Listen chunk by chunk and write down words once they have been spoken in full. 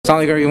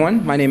Assalamu alaikum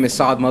everyone, my name is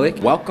Saad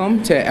Malik.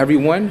 Welcome to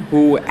everyone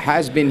who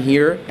has been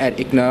here at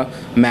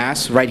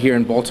ICNA-MAS right here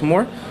in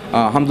Baltimore.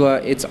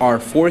 Alhamdulillah, it's our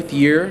 4th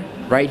year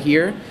right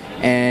here,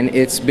 and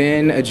it's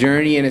been a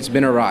journey and it's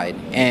been a ride.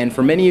 And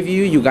for many of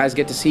you, you guys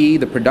get to see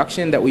the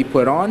production that we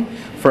put on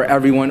for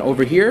everyone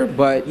over here,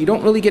 but you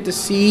don't really get to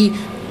see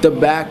the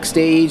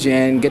backstage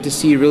and get to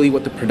see really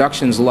what the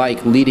production's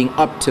like leading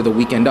up to the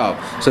weekend of.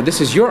 So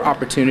this is your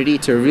opportunity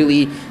to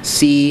really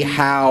see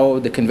how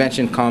the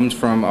convention comes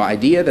from an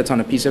idea that's on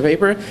a piece of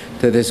paper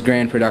to this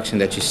grand production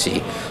that you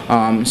see.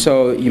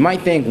 So you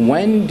might think,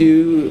 when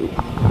do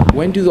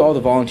all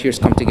the volunteers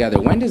come together?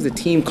 When does the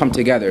team come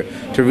together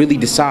to really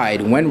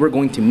decide when we're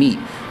going to meet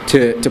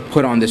to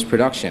put on this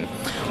production?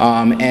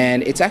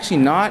 And it's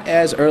actually not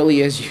as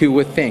early as you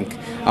would think.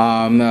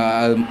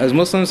 As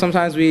Muslims,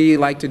 sometimes we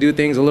like to do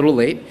things a little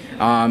late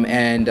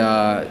and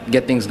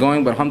get things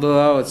going, but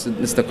alhamdulillah,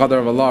 it's the qadr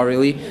of Allah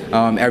really.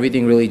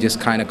 Everything really just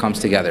kind of comes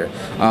together.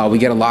 We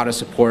get a lot of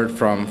support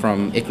from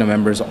ICNA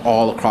members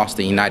all across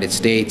the United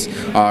States,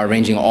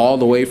 ranging all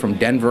the way from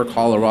Denver,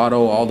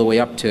 Colorado, all the way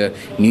up to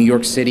New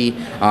York City.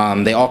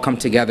 They all come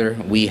together.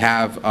 We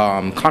have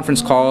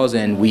conference calls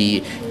and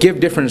we give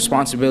different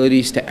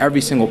responsibilities to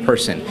every single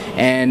person,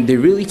 and they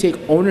really take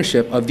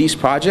ownership of these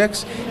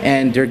projects,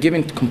 and they're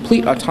given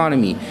complete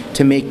autonomy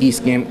to make these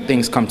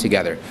things come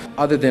together.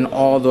 Other than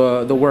all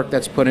the work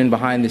that's put in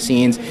behind the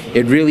scenes,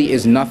 it really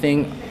is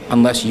nothing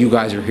unless you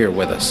guys are here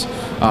with us.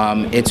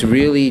 It's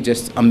really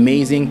just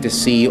amazing to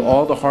see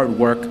all the hard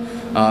work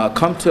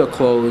come to a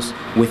close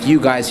with you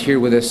guys here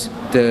with us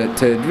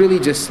to really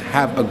just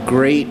have a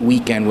great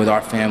weekend with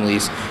our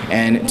families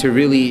and to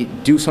really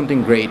do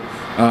something great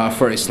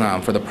for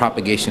Islam, for the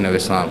propagation of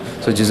Islam.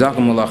 So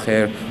Jazakumullah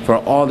khair for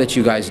all that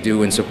you guys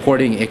do in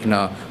supporting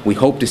ICNA. We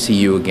hope to see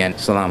you again.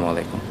 Assalamu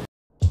alaikum.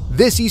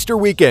 This Easter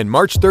weekend,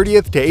 March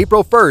 30th to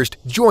April 1st,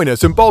 join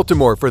us in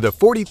Baltimore for the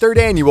 43rd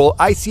Annual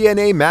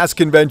ICNA-MAS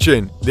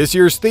Convention. This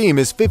year's theme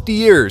is 50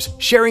 Years,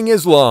 Sharing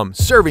Islam,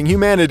 Serving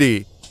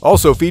Humanity.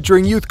 Also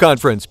featuring youth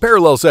conference,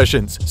 parallel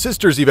sessions,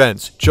 sisters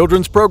events,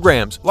 children's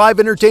programs, live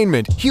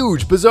entertainment,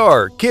 huge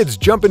bazaar, kids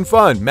jump and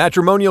fun,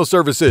 matrimonial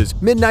services,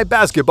 midnight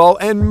basketball,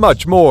 and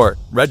much more.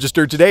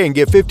 Register today and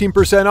get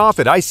 15% off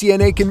at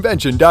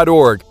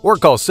ICNAconvention.org or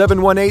call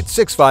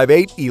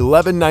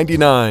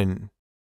 718-658-1199.